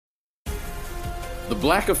The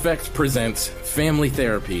Black Effect presents Family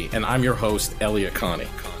Therapy, and I'm your host, Elliot Connie.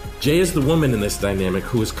 Jay is the woman in this dynamic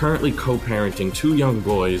who is currently co-parenting 2 young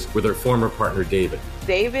boys with her former partner, David.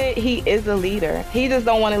 David, he is a leader. He just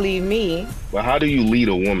don't want to leave me. But how do you lead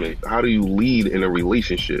a woman? How do you lead in a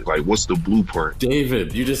relationship? Like, what's the blueprint?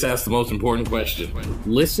 David, you just asked the most important question.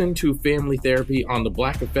 Listen to Family Therapy on the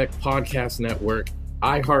Black Effect Podcast Network,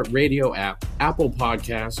 iHeartRadio app, Apple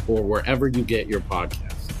Podcasts, or wherever you get your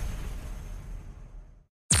podcasts.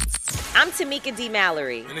 I'm Tamika D.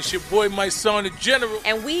 Mallory. And it's your boy, my son, the General.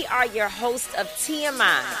 And we are your hosts of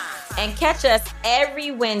TMI. And catch us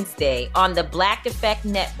every Wednesday on the Black Effect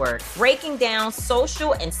Network, breaking down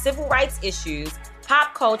social and civil rights issues,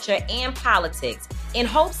 pop culture, and politics in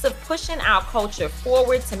hopes of pushing our culture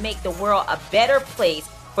forward to make the world a better place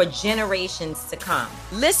for generations to come.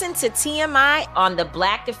 Listen to TMI on the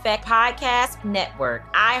Black Effect Podcast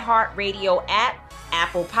Network, iHeartRadio app,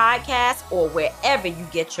 Apple Podcasts, or wherever you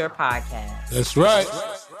get your podcasts. That's right.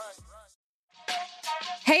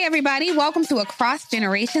 Hey, everybody. Welcome to Across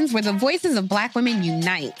Generations, where the voices of Black women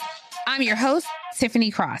unite. I'm your host, Tiffany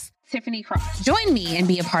Cross. Join me and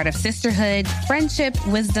be a part of sisterhood, friendship,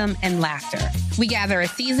 wisdom, and laughter. We gather a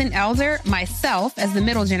seasoned elder, myself as the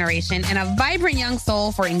middle generation, and a vibrant young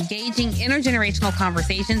soul for engaging intergenerational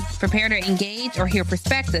conversations, prepare to engage or hear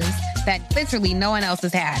perspectives that literally no one else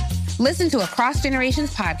has had. Listen to Across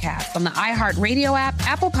Generations podcast on the iHeartRadio app,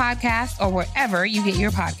 Apple Podcasts, or wherever you get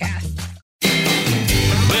your podcasts.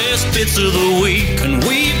 Best bits of the week, and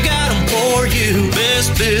we've got them for you.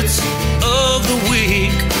 Best bits of the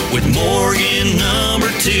week with Morgan number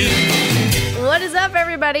 2. What is up,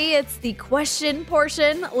 everybody? It's the question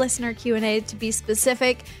portion, listener Q&A to be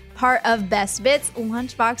specific, part of Best Bits.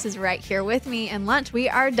 Lunchbox is right here with me, and Lunch, we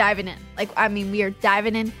are diving in. We are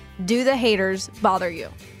diving in. Do the haters bother you?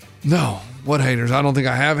 No. What haters? I don't think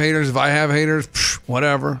I have haters. If I have haters,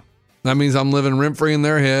 whatever. That means I'm living rent-free in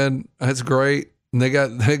their head. That's great. And they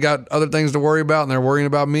got other things to worry about, and they're worrying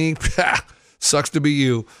about me. Sucks to be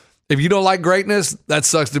you. If you don't like greatness, that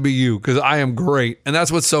sucks to be you, because I am great. And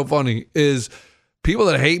that's what's so funny is people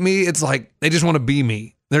that hate me, it's like they just want to be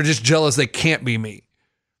me. They're just jealous they can't be me.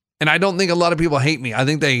 And I don't think a lot of people hate me. I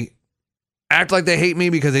think they act like they hate me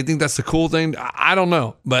because they think that's the cool thing. I don't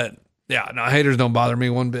know. But yeah, no, haters don't bother me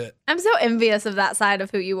one bit. I'm so envious of that side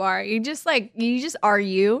of who you are. You just are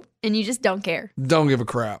you, and you just don't care. Don't give a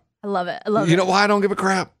crap. I love it. You know why I don't give a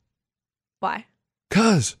crap? Why?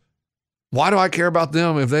 Because why do I care about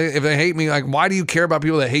them if they hate me? Like, why do you care about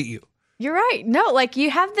people that hate you? You're right. No, like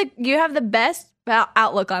you have the best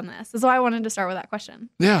outlook on this. That's why I wanted to start with that question.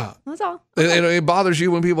 Yeah, that's all. It bothers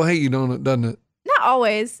you when people hate you, doesn't it? Not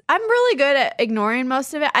always. I'm really good at ignoring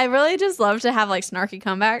most of it. I really just love to have like snarky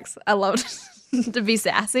comebacks. I love to be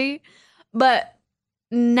sassy, but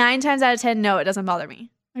 9 times out of 10, no, it doesn't bother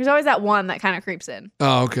me. There's always that one that kind of creeps in.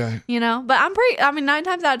 Oh, okay. You know, but 9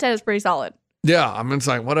 times out of 10 is pretty solid. Yeah, it's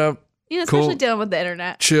like, what up? You know, especially cool. Dealing with the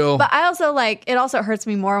internet. Chill. But I also it also hurts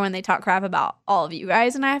me more when they talk crap about all of you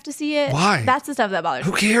guys and I have to see it. Why? That's the stuff that bothers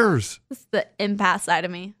me. Who cares? It's the empath side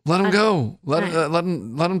of me. Let them go. Let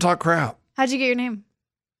them talk crap. How'd you get your name?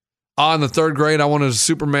 In the 3rd grade, I wanted a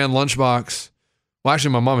Superman lunchbox. Well,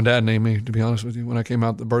 actually, my mom and dad named me, to be honest with you, when I came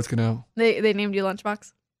out the birth canal. They named you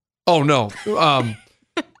Lunchbox? Oh, no.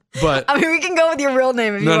 But we can go with your real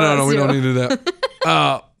name if you want. No, we don't need to do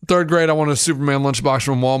that. 3rd grade, I wanted a Superman lunchbox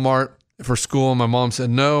from Walmart for school, and my mom said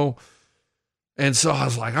no. And so I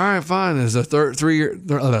was like, all right, fine. As a third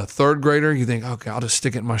grader, you think, okay, I'll just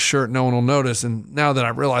stick it in my shirt. No one will notice. And now that I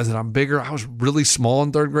realize that I'm bigger, I was really small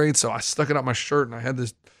in 3rd grade, so I stuck it up my shirt, and I had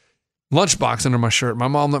this lunchbox under my shirt. My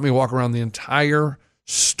mom let me walk around the entire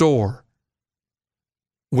store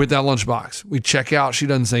with that lunchbox. We check out. She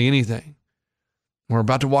doesn't say anything. We're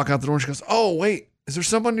about to walk out the door. She goes, oh, wait, is there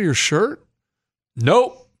something under your shirt?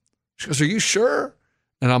 Nope. She goes, are you sure?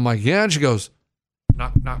 And I'm like, yeah. And she goes,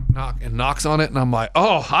 knock, knock, knock, and knocks on it. And I'm like,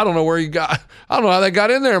 oh, I don't know how that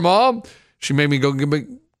got in there, Mom. She made me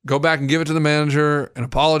go back and give it to the manager and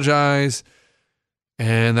apologize.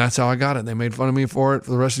 And that's how I got it. They made fun of me for it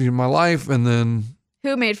for the rest of my life. And then...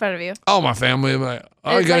 Who made fun of you? Oh, my family.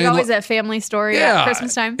 It's like always a family story at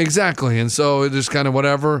Christmas time. Exactly. And so it just kind of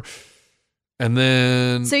whatever. And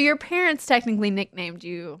then... So your parents technically nicknamed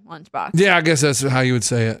you Lunchbox. Yeah, I guess that's how you would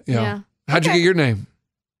say it. Yeah. How'd you get your name?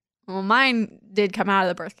 Well, mine did come out of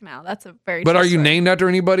the birth canal. That's a very... But are you named after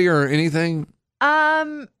anybody or anything?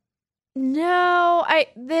 No.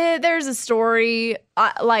 There's a story.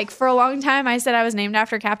 For a long time, I said I was named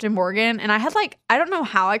after Captain Morgan. And I had I don't know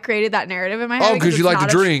how I created that narrative in my head. Oh, because you like to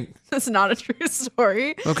drink. It's not a true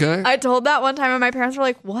story. Okay. I told that one time and my parents were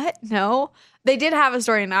like, what? No. They did have a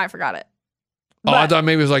story and now I forgot it. Oh, I thought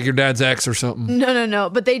maybe it was like your dad's ex or something. No.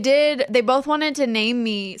 But they both wanted to name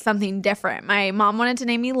me something different. My mom wanted to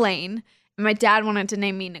name me Lane, and my dad wanted to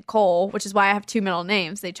name me Nicole, which is why I have 2 middle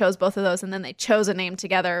names. They chose both of those, and then they chose a name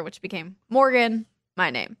together, which became Morgan, my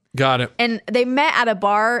name. Got it. And they met at a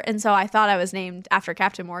bar, and so I thought I was named after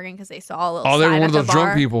Captain Morgan because they saw a little sign they were one at of the those bar.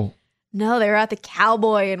 drunk people. No, they were at the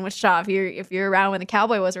Cowboy in Wichita. If you're around when the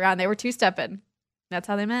Cowboy was around, they were two-stepping. That's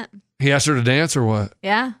how they met. He asked her to dance or what?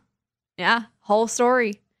 Yeah. Whole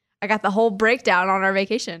story. I got the whole breakdown on our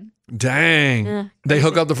vacation. Dang. Yeah, they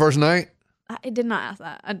hook up the first night? I did not ask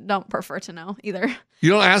that. I don't prefer to know either.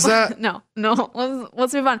 You don't ask that? No.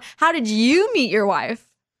 Let's move on. How did you meet your wife?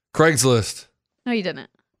 Craigslist. No, you didn't.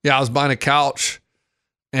 Yeah, I was buying a couch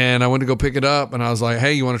and I went to go pick it up and I was like,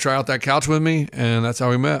 hey, you want to try out that couch with me? And that's how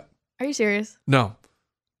we met. Are you serious? No.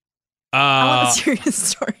 I want a serious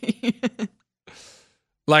story.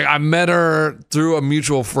 Like I met her through a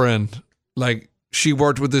mutual friend. Like she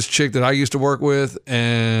worked with this chick that I used to work with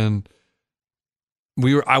and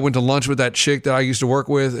I went to lunch with that chick that I used to work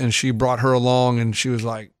with and she brought her along and she was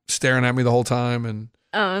like staring at me the whole time. And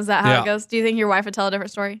oh, is that how it goes? Do you think your wife would tell a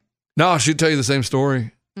different story? No, she'd tell you the same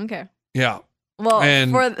story. Okay. Yeah. Well,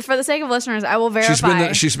 and for the sake of listeners, I will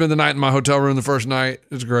verify. She spent the night in my hotel room the first night.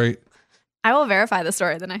 It's great. I will verify the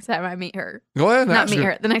story the next time I meet her. Go ahead. Not meet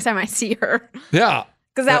her. The next time I see her. Yeah.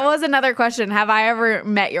 Because that was another question. Have I ever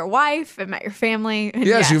met your wife and met your family?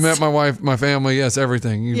 Yes, you met my wife, my family. Yes,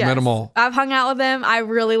 everything. You've met them all. I've hung out with them. I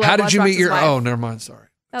really love. How did you meet your? wife. Oh, never mind. Sorry.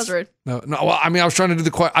 That was rude. No. Well, I mean, I was trying to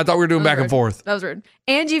do I thought we were doing back rude. and forth. That was rude.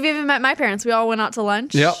 And you've even met my parents. We all went out to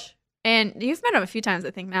lunch. Yep. And you've met them a few times,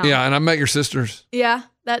 I think now. Yeah, and I met your sisters. Yeah,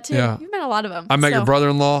 that too. Yeah. You've met a lot of them. I met your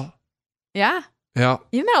brother-in-law. Yeah. Yeah.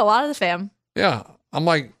 You've met a lot of the fam. Yeah. I'm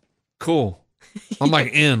like, cool. I'm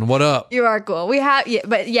like, what up? You are cool. We have,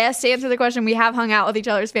 but yes, to answer the question, we have hung out with each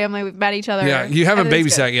other's family. We've met each other. Yeah, you haven't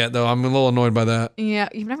babysat yet, though. I'm a little annoyed by that. Yeah,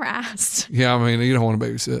 you've never asked. Yeah, I mean, you don't want to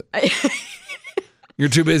babysit. You're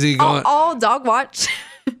too busy going. I'll dog watch.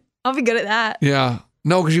 I'll be good at that. Yeah.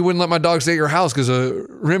 No, because you wouldn't let my dog stay at your house because of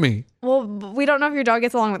Remy. Well, we don't know if your dog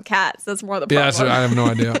gets along with cats. That's more the problem. Yeah, I have no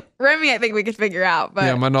idea. Remy, I think we could figure out. But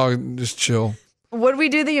yeah, my dog just chill. Would we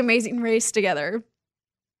do the Amazing Race together?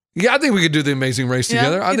 Yeah, I think we could do the Amazing Race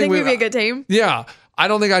together. I think we'd be a good team? Yeah. I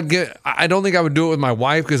don't think I would do it with my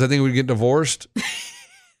wife because I think we'd get divorced.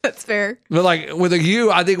 That's fair. But like with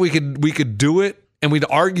you, I think we could do it and we'd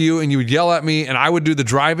argue and you would yell at me and I would do the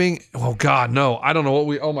driving. Oh God, no. I don't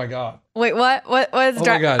know oh my God. Wait, what is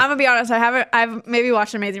driving? God. I'm gonna be honest, I've maybe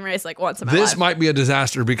watched Amazing Race like once in my life. This might be a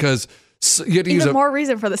disaster because you have to use more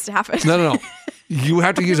reason for this to happen. No. You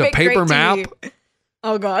have to use a paper map.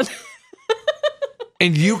 Oh God.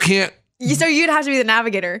 And you can't. So you'd have to be the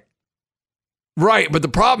navigator. Right, but the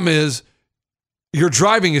problem is your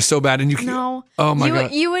driving is so bad and you can't. No. Oh my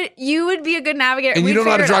God. You would be a good navigator. And you don't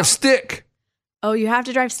know how to drive stick. Oh, you have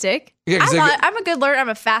to drive stick? Yeah, I'm a good learner. I'm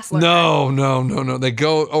a fast learner. No. They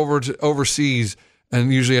go over to overseas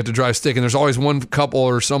and usually have to drive stick. And there's always one couple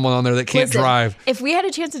or someone on there that can't drive. If we had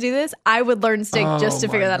a chance to do this, I would learn stick just to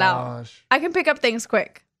figure that out. I can pick up things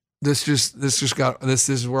quick. This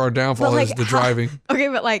is where our downfall is, the driving. Okay,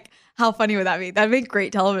 but like, how funny would that be? That'd make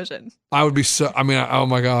great television. I would be oh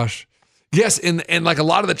my gosh. Yes, and like a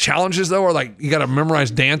lot of the challenges though are like you got to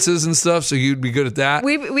memorize dances and stuff, so you'd be good at that.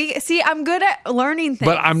 We see, I'm good at learning things,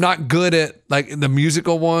 but I'm not good at like the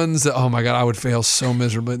musical ones. Oh my God, I would fail so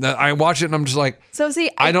miserably. I watch it and I'm just like,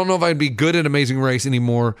 I don't know if I'd be good at Amazing Race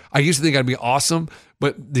anymore. I used to think I'd be awesome,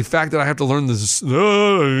 but the fact that I have to learn this,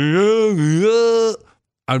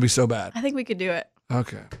 I would be so bad. I think we could do it.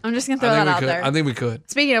 Okay, I'm just gonna throw that out there. I think we could.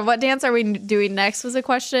 Speaking of, what dance are we doing next? Was a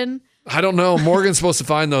question. I don't know. Morgan's supposed to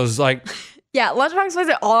find those. Like, yeah, Lunchbox was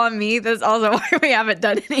it all on me. That's also why we haven't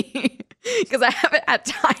done any, because I haven't had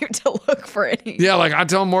time to look for any. Yeah, like I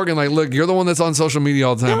tell Morgan, like, look, you're the one that's on social media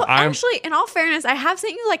all the time. No, actually, in all fairness, I have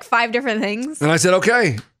sent you like 5 different things, and I said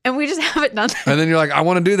okay, and we just haven't done them. And then you're like, I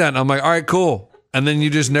want to do that, and I'm like, all right, cool. And then you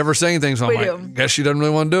just never say anything, so I'm like, guess she doesn't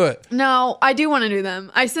really want to do it. No, I do want to do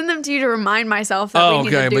them. I send them to you to remind myself that we need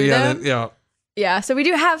to do them. Yeah, so we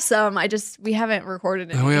do have some. We haven't recorded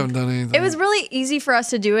it. No, we haven't done anything. It was really easy for us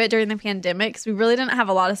to do it during the pandemic because we really didn't have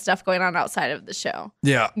a lot of stuff going on outside of the show.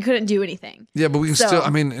 Yeah. You couldn't do anything. Yeah, but we can still, I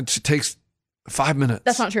mean, it takes 5 minutes.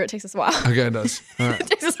 That's not true. It takes us a while. Okay, it does. All right. It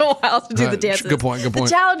takes us a while to do the dances. Good point. The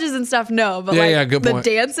challenges and stuff, no. But good point. The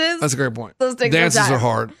dances. That's a great point. Those take dances are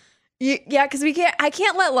hard. Yeah, because I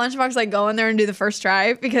can't let Lunchbox like go in there and do the first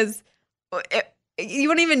try because you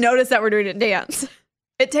wouldn't even notice that we're doing a dance.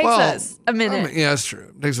 It takes us a minute. Yeah, that's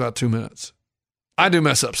true. It takes about 2 minutes. I do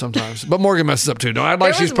mess up sometimes, but Morgan messes up too. No, I'd like There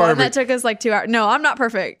was she's part one of that it. took us like 2 hours. No, I'm not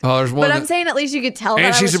perfect. Oh, there's one. But I'm saying at least you could tell that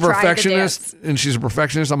And I she's was a trying to perfectionist. dance. And she's a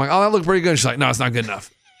perfectionist. I'm like, oh, that looked pretty good. She's like, no, it's not good enough.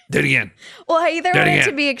 Do it again. Well, I either Do it want it again.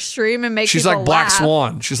 to be extreme and make She's people like Black laugh.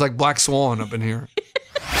 Swan. She's like Black Swan up in here.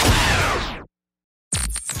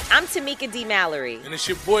 I'm Tamika D. Mallory. And it's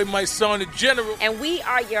your boy, my son, the General. And we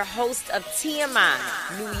are your hosts of TMI.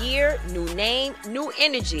 New year, new name, new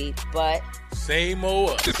energy, but Same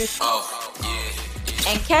old us.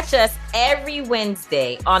 and catch us every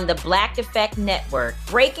Wednesday on the Black Effect Network,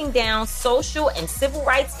 breaking down social and civil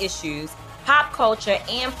rights issues, pop culture,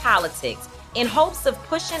 and politics in hopes of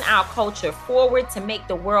pushing our culture forward to make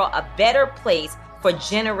the world a better place for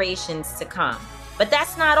generations to come. But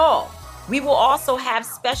that's not all. We will also have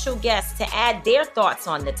special guests to add their thoughts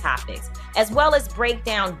on the topics, as well as break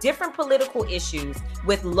down different political issues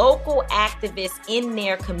with local activists in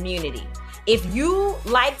their community. If you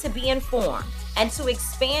like to be informed and to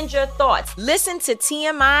expand your thoughts, listen to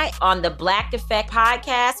TMI on the Black Effect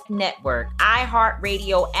Podcast Network,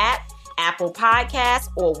 iHeartRadio app, Apple Podcasts,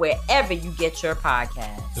 or wherever you get your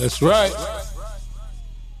podcasts. That's right.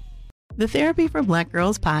 The Therapy for Black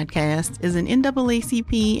Girls podcast is an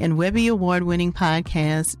NAACP and Webby Award-winning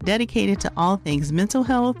podcast dedicated to all things mental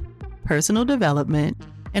health, personal development,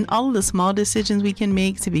 and all of the small decisions we can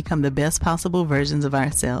make to become the best possible versions of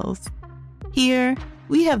ourselves. Here,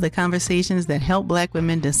 we have the conversations that help Black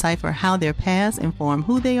women decipher how their past inform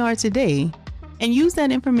who they are today and use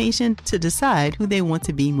that information to decide who they want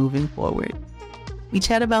to be moving forward. We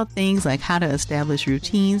chat about things like how to establish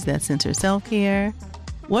routines that center self-care,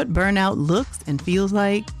 what burnout looks and feels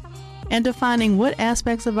like, and defining what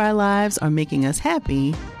aspects of our lives are making us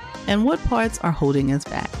happy and what parts are holding us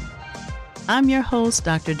back. I'm your host,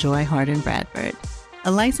 Dr. Joy Harden Bradford,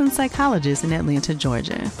 a licensed psychologist in Atlanta,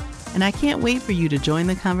 Georgia, and I can't wait for you to join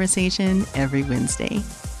the conversation every Wednesday.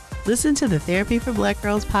 Listen to the Therapy for Black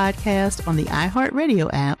Girls podcast on the iHeartRadio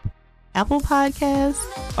app, Apple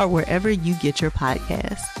Podcasts, or wherever you get your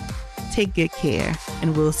podcasts. Take good care,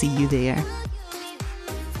 and we'll see you there.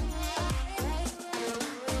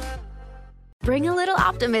 Bring a little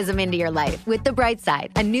optimism into your life with The Bright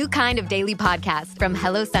Side, a new kind of daily podcast from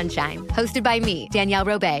Hello Sunshine, hosted by me, Danielle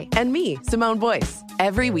Robay. And me, Simone Boyce.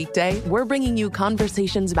 Every weekday, we're bringing you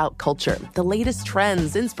conversations about culture, the latest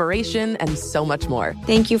trends, inspiration, and so much more.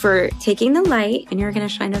 Thank you for taking the light, and you're going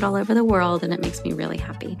to shine it all over the world, and it makes me really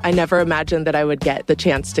happy. I never imagined that I would get the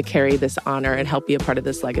chance to carry this honor and help be a part of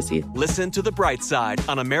this legacy. Listen to The Bright Side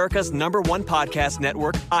on America's #1 podcast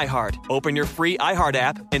network, iHeart. Open your free iHeart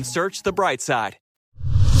app and search The Bright Side.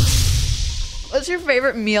 What's your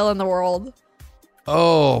favorite meal in the world?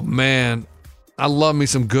 Oh, man. I love me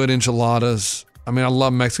some good enchiladas. I mean, I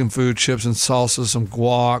love Mexican food, chips and salsa, some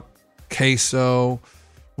guac, queso,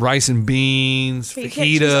 rice and beans, You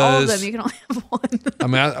can't choose all of them. fajitas. You can only have one. I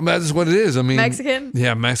mean, that's what it is. I mean, Mexican?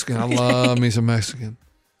 Yeah, Mexican. I love me some Mexican.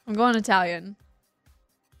 I'm going Italian.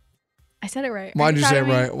 I said it right. Why'd Are you say it proud of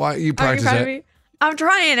me? right? Why you Are practice proud of that? me? I'm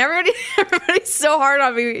trying. Everybody's so hard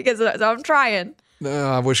on me because of that. So I'm trying.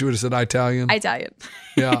 I wish you would have said Italian. Italian.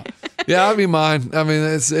 Yeah, that'd be mine. I mean,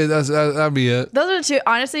 that'd be it. Those are the two.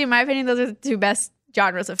 Honestly, in my opinion, those are the two best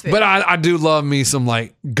genres of food. But I do love me some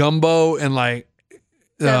like gumbo and like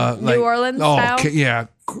The New Orleans style? yeah,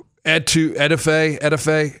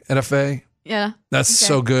 edife. Yeah, That's okay.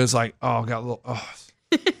 so good. It's like got a little. Oh,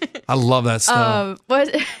 I love that stuff.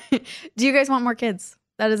 What do you guys want more kids?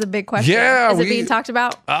 That is a big question. Yeah, is it being talked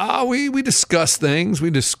about? We discuss things.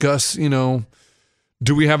 We discuss,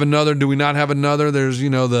 do we have another? Do we not have another? There's,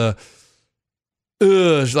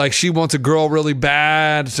 like she wants a girl really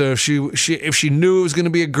bad. So if she knew it was going to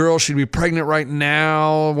be a girl, she'd be pregnant right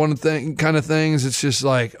now. One of the kind of things. It's just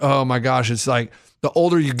like, oh my gosh. It's like the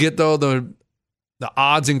older you get though, the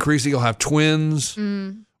odds increase that you'll have twins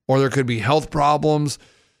or there could be health problems.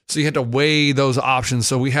 So you have to weigh those options.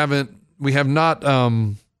 So we have not put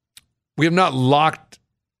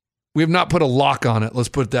a lock on it. Let's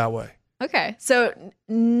put it that way. Okay, so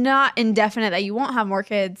not indefinite that you won't have more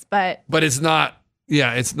kids, but it's not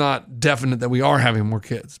definite that we are having more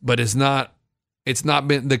kids, but it's not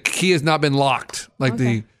been, the key has not been locked. Like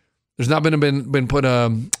there's not been put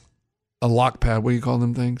a lock pad. What do you call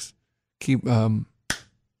them things? Keep, the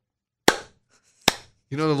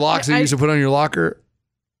locks that you used to put on your locker?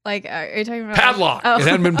 like, are you talking about Padlock. It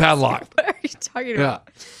hadn't been padlocked. What are you talking about?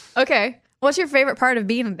 Yeah. Okay, what's your favorite part of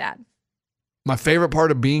being a dad? My favorite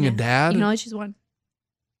part of being a dad? You can only choose one.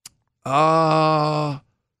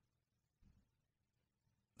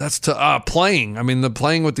 That's playing. I mean, the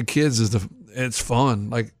playing with the kids it's fun.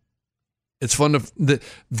 Like, It's fun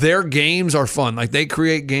their games are fun. Like they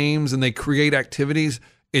create games and they create activities.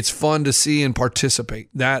 It's fun to see and participate.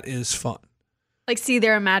 That is fun. Like see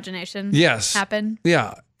their imagination happen.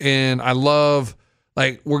 Yeah. And I love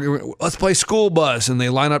like let's play school bus, and they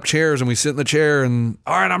line up chairs and we sit in the chair and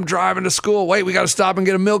all right, I'm driving to school. Wait, we got to stop and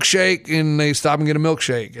get a milkshake, and they stop and get a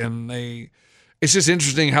milkshake, and it's just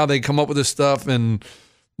interesting how they come up with this stuff and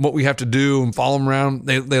what we have to do and follow them around.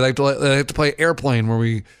 They like to play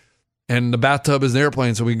airplane and the bathtub is the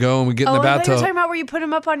airplane, so we go and we get in the bathtub. I thought you were talking about where you put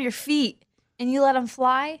them up on your feet and you let them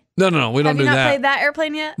fly. No, we don't do that. Have you not played that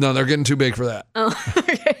airplane yet? No, they're getting too big for that. Oh,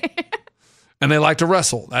 okay. And they like to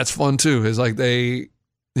wrestle. That's fun too. It's like they,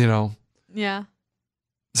 Yeah.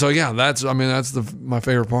 So yeah, that's my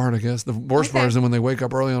favorite part, I guess. The worst part is when they wake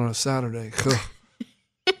up early on a Saturday.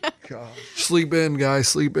 God. Sleep in, guys.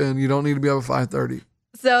 Sleep in. You don't need to be up at 5:30.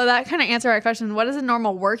 So that kind of answered our question. What does a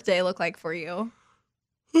normal work day look like for you?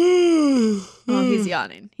 Oh, he's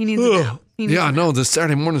yawning. He needs a nap. I know. This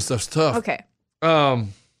Saturday morning stuff's tough. Okay.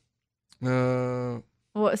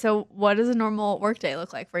 So what does a normal work day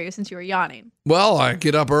look like for you since you were yawning? Well, I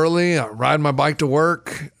get up early, I ride my bike to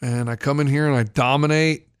work, and I come in here and I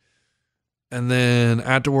dominate. And then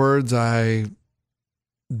afterwards, I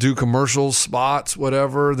do commercials, spots,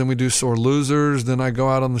 whatever. Then we do Sore Losers. Then I go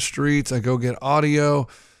out on the streets. I go get audio.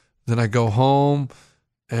 Then I go home,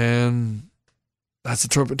 and that's a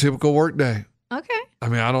typical work day. Okay. I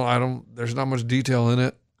mean, I don't, there's not much detail in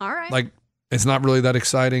it. All right. Like, it's not really that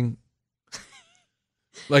exciting.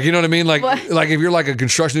 Like, you know what I mean? Like if you're like a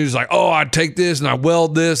construction dude, it's like, oh, I take this and I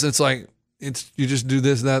weld this. It's like, you just do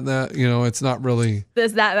this, that, it's not really.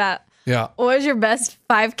 This, that. Yeah. What was your best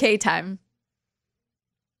 5K time?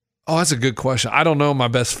 Oh, that's a good question. I don't know my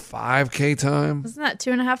best 5K time. Isn't that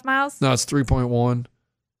 2.5 miles? No, it's 3.1.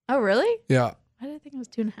 Oh, really? Yeah. I didn't think it was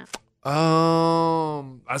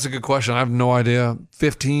 2.5. That's a good question. I have no idea.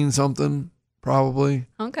 15 something, probably.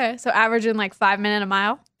 Okay. So averaging like 5 minutes a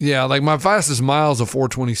mile? Yeah. Like my fastest mile is a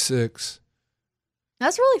 4:26.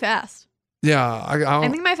 That's really fast. Yeah. I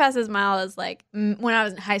think my fastest mile is like when I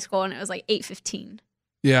was in high school and it was like 8:15.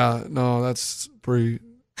 Yeah. No, that's pretty.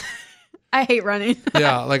 I hate running.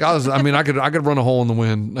 Yeah. Like I could run a hole in the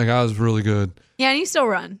wind. Like I was really good. Yeah. And you still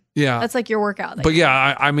run. Yeah. That's like your workout. But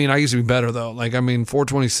yeah, I used to be better though. Like,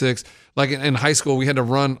 4:26, like in high school, we had to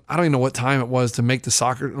run, I don't even know what time it was to make the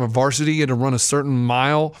soccer varsity. You had to run a certain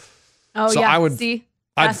mile. Oh, so yeah.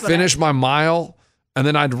 I'd finish my mile and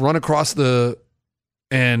then I'd run across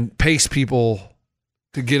and pace people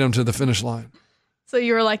to get them to the finish line. So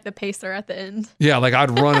you were like the pacer at the end. Yeah, like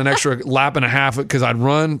I'd run an extra lap and a half because I'd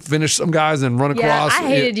finish some guys and run across. I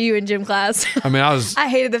hated you in gym class. I mean, I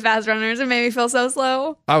hated the fast runners. It made me feel so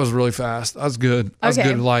slow. I was really fast. I was good. I was good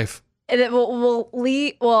in life. And I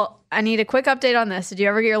need a quick update on this. Did you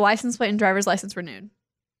ever get your license plate and driver's license renewed?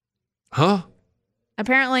 Huh?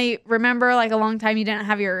 Apparently, remember like a long time you didn't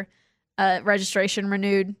have your registration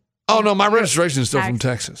renewed? Oh, no, my registration is still from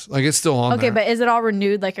Texas. Like, it's still on there. Okay, but is it all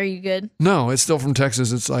renewed? Like, are you good? No, it's still from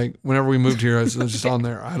Texas. It's like, whenever we moved here, it's just on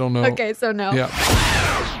there. I don't know. Okay, so no. Yeah.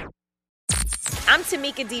 I'm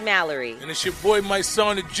Tamika D. Mallory. And it's your boy, my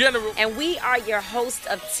son, the General. And we are your host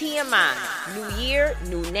of TMI. New year,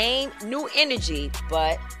 new name, new energy,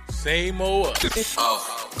 but same old.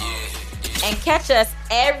 Oh, yeah. And catch us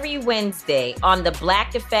every Wednesday on the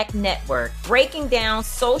Black Effect Network, breaking down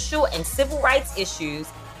social and civil rights issues,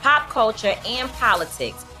 pop culture, and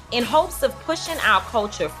politics in hopes of pushing our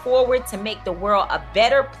culture forward to make the world a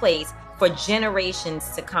better place for generations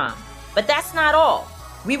to come. But that's not all.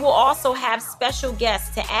 We will also have special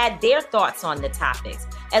guests to add their thoughts on the topics,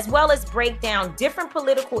 as well as break down different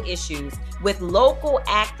political issues with local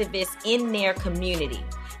activists in their community.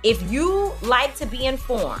 If you like to be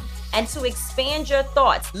informed and to expand your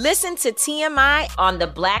thoughts, listen to TMI on the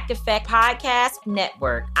Black Effect Podcast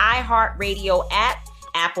Network, iHeartRadio app,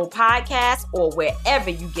 Apple Podcasts, or wherever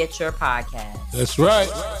you get your podcasts. That's right.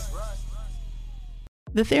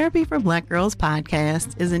 The Therapy for Black Girls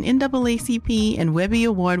podcast is an NAACP and Webby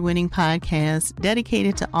Award-winning podcast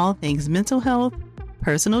dedicated to all things mental health,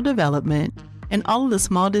 personal development, and all of the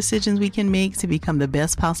small decisions we can make to become the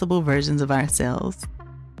best possible versions of ourselves.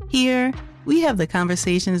 Here, we have the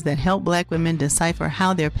conversations that help Black women decipher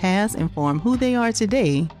how their past inform who they are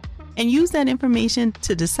today and use that information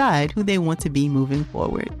to decide who they want to be moving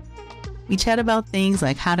forward. We chat about things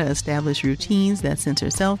like how to establish routines that center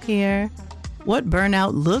self-care, what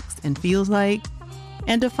burnout looks and feels like,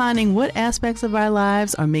 and defining what aspects of our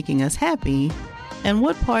lives are making us happy and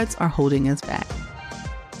what parts are holding us back.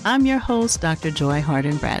 I'm your host, Dr. Joy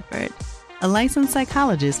Harden Bradford, a licensed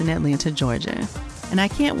psychologist in Atlanta, Georgia. And I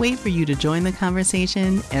can't wait for you to join the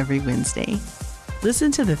conversation every Wednesday.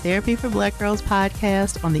 Listen to the Therapy for Black Girls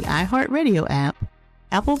podcast on the iHeartRadio app,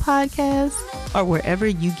 Apple Podcasts, or wherever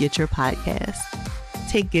you get your podcasts.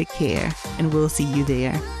 Take good care, and we'll see you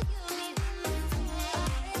there.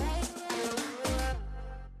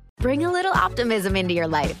 Bring a little optimism into your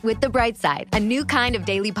life with The Bright Side, a new kind of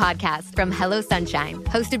daily podcast from Hello Sunshine,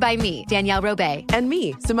 hosted by me, Danielle Robay. And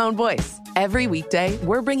me, Simone Boyce. Every weekday,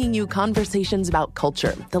 we're bringing you conversations about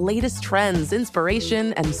culture, the latest trends,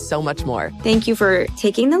 inspiration, and so much more. Thank you for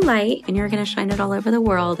taking the light, and you're going to shine it all over the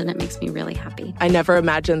world, and it makes me really happy. I never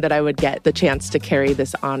imagined that I would get the chance to carry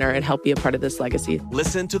this honor and help be a part of this legacy.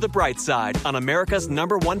 Listen to The Bright Side on America's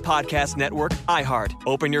 #1 podcast network, iHeart.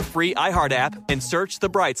 Open your free iHeart app and search The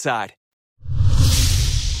Bright Side.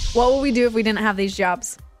 What would we do if we didn't have these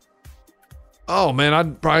jobs? Oh, man,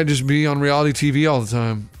 I'd probably just be on reality TV all the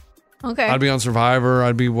time. Okay. I'd be on Survivor.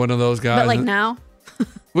 I'd be one of those guys. But like now?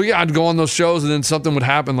 Well, yeah, I'd go on those shows and then something would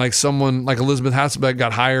happen. Like someone, like Elizabeth Hasselbeck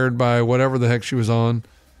got hired by whatever the heck she was on.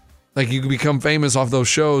 Like you could become famous off those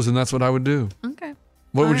shows, and that's what I would do. Okay.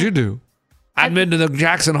 What would you do? I'd been to the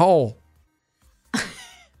Jackson Hole.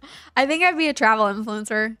 I think I'd be a travel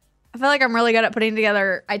influencer. I feel like I'm really good at putting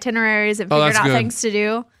together itineraries and figuring out things to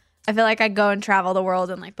do. I feel like I'd go and travel the world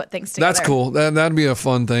and like put things together. That's cool. That'd be a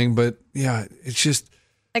fun thing. But yeah, it's just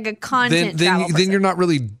like a content travel then you're not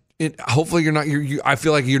really. Hopefully you're not. I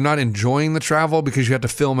feel like you're not enjoying the travel because you have to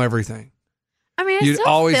film everything. I mean, I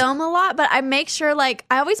still film a lot, but I make sure like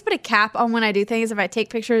I always put a cap on when I do things. If I take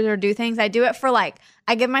pictures or do things, I do it for like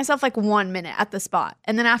I give myself like 1 minute at the spot,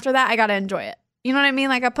 and then after that, I gotta enjoy it. You know what I mean?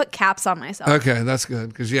 Like I put caps on myself. Okay, that's good.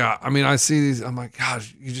 Because yeah, I mean, I see these. I'm like,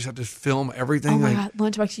 gosh, you just have to film everything. Oh my God,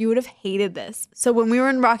 Lunchbox, you would have hated this. So when we were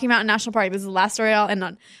in Rocky Mountain National Park, this is the last story I'll end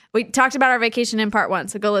on. We talked about our vacation in part 1,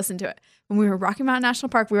 so go listen to it. When we were at Rocky Mountain National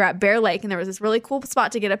Park, we were at Bear Lake, and there was this really cool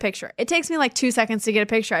spot to get a picture. It takes me like 2 seconds to get a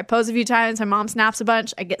picture. I pose a few times. My mom snaps a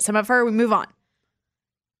bunch. I get some of her. We move on.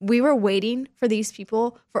 We were waiting for these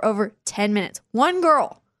people for over 10 minutes. One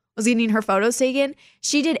girl was getting her photos taken.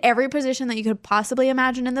 She did every position that you could possibly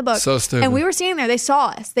imagine in the book. So stupid. And we were standing there. They saw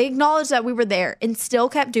us. They acknowledged that we were there and still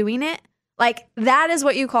kept doing it. Like, that is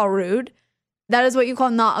what you call rude. That is what you call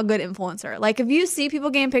not a good influencer. Like, if you see people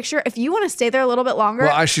getting a picture, if you want to stay there a little bit longer.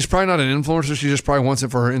 Well, she's probably not an influencer. She just probably wants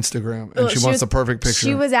it for her Instagram. And she wants the perfect picture.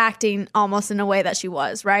 She was acting almost in a way that she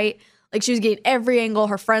was, right? Like, she was getting every angle.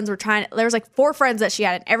 Her friends were trying. There was like 4 friends that she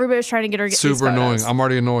had, and everybody was trying to get her to get super these annoying. photos. I'm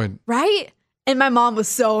already annoyed. Right? And my mom was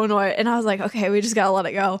so annoyed. And I was like, okay, we just got to let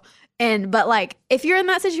it go. But like, if you're in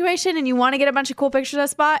that situation and you want to get a bunch of cool pictures of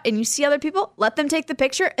that spot and you see other people, let them take the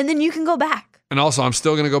picture and then you can go back. And also, I'm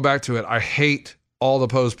still going to go back to it. I hate all the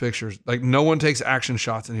pose pictures. Like, no one takes action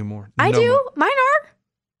shots anymore. I do. Mine are.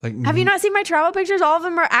 Like, have you not seen my travel pictures? All of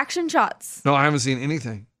them are action shots. No, I haven't seen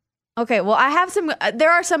anything. Okay, well, I have some. There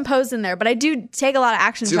are some poses in there, but I do take a lot of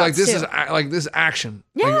action shots. Like this too. is like this action.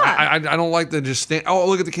 Yeah. Like, I don't like to just stand. Oh,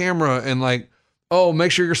 look at the camera and like, oh,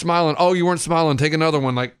 make sure you're smiling. Oh, you weren't smiling. Take another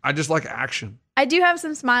one. Like, I just like action. I do have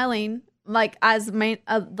some smiling, like as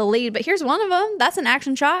the lead, but here's one of them. That's an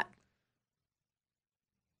action shot.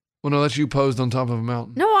 Well, no, that's you posed on top of a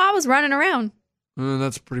mountain. No, I was running around.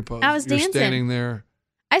 That's a pretty pose. I was dancing. Standing there.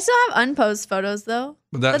 I still have unposed photos though.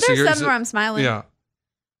 But there's some where I'm smiling. Yeah.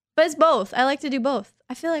 But it's both. I like to do both.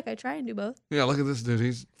 I feel like I try and do both. Yeah, look at this dude.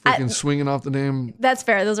 He's freaking swinging off the damn. That's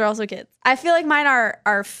fair. Those are also kids. I feel like mine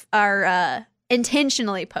are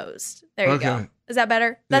intentionally posed. There you go. Is that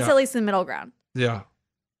better? That's at least the middle ground. Yeah.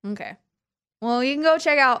 Okay. Well, you can go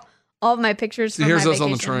check out all of my pictures. See, here's us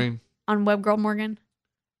on the train. On Web Girl Morgan.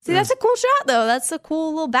 See, that's a cool shot, though. That's a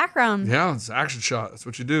cool little background. Yeah, it's an action shot. That's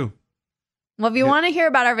what you do. Well, if you want to hear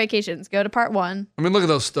about our vacations, go to part 1. I mean, look at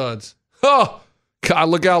those studs. Oh, God,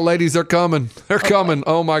 look out, ladies. They're coming. They're coming.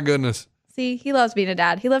 Oh, my goodness. See, he loves being a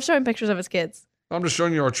dad. He loves showing pictures of his kids. I'm just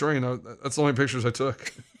showing you our train. That's the only pictures I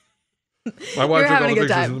took. My wife took all the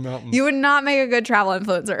pictures of the mountains. You would not make a good travel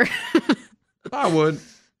influencer. I would.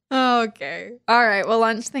 Okay. All right. Well,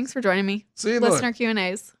 Lunch, thanks for joining me. See you, Listener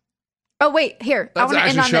Q&As. Oh, wait. Here. I want to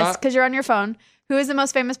end on this because you're on your phone. Who is the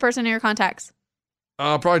most famous person in your contacts?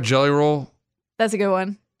 Probably Jelly Roll. That's a good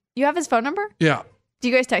one. You have his phone number? Yeah. Do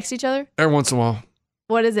you guys text each other? Every once in a while.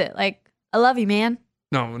 What is it? Like, I love you, man?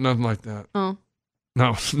 No, nothing like that. Oh. No,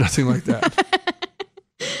 nothing like that.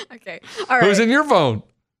 Okay. All right. Who's in your phone?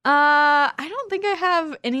 I don't think I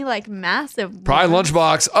have any like massive. Probably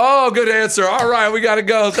Lunchbox. Oh, good answer. All right, we got to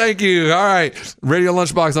go. Thank you. All right. Radio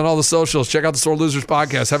Lunchbox on all the socials. Check out the Sore Losers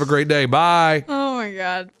podcast. Have a great day. Bye. Oh, my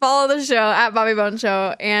God. Follow the show at Bobby Bone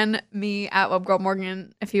Show and me at Webgirl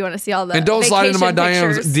Morgan if you want to see all the And don't slide into my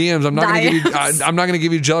DMs. I'm not going to give you. I'm not going to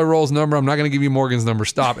give you Jelly Roll's number. I'm not going to give you Morgan's number.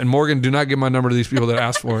 Stop. And Morgan, do not give my number to these people that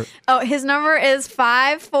asked for it. Oh, his number is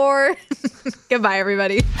 54. Goodbye,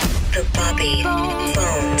 everybody. The Bobby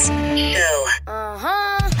Bones Show.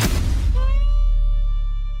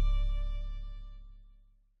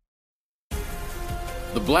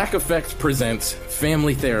 The Black Effect presents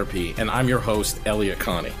Family Therapy, and I'm your host, Elliot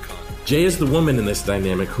Connie. Jay is the woman in this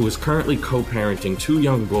dynamic who is currently co-parenting 2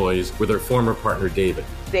 young boys with her former partner, David.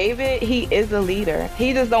 David, he is a leader.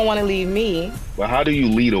 He just don't want to leave me. But how do you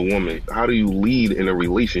lead a woman? How do you lead in a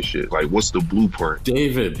relationship? Like, what's the blueprint?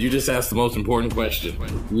 David, you just asked the most important question.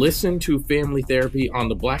 Listen to Family Therapy on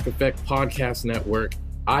the Black Effect Podcast Network,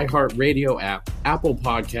 iHeart Radio app, Apple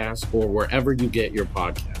Podcasts, or wherever you get your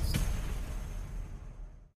podcasts.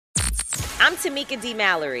 I'm Tamika D.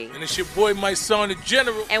 Mallory. And it's your boy, my son, the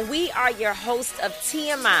General. And we are your hosts of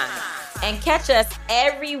TMI. And catch us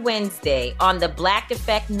every Wednesday on the Black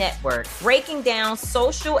Effect Network, breaking down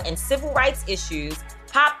social and civil rights issues,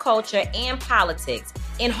 pop culture, and politics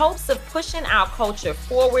in hopes of pushing our culture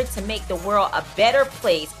forward to make the world a better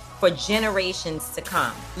place for generations to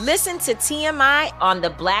come. Listen to TMI on the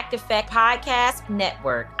Black Effect Podcast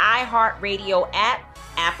Network, iHeartRadio app,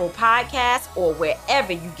 Apple Podcasts, or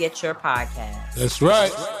wherever you get your podcasts. That's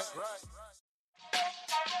right.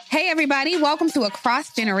 Hey, everybody. Welcome to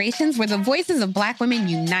Across Generations, where the voices of Black women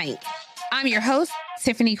unite. I'm your host,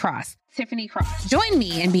 Tiffany Cross. Join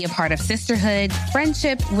me and be a part of sisterhood,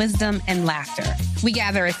 friendship, wisdom, and laughter. We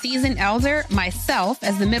gather a seasoned elder, myself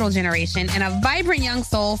as the middle generation, and a vibrant young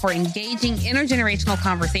soul for engaging intergenerational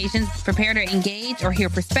conversations. Prepare to engage or hear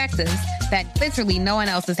perspectives that literally no one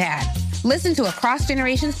else has had. Listen to Across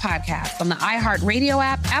Generations podcast on the iHeartRadio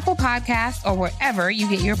app, Apple Podcasts, or wherever you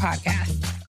get your podcasts.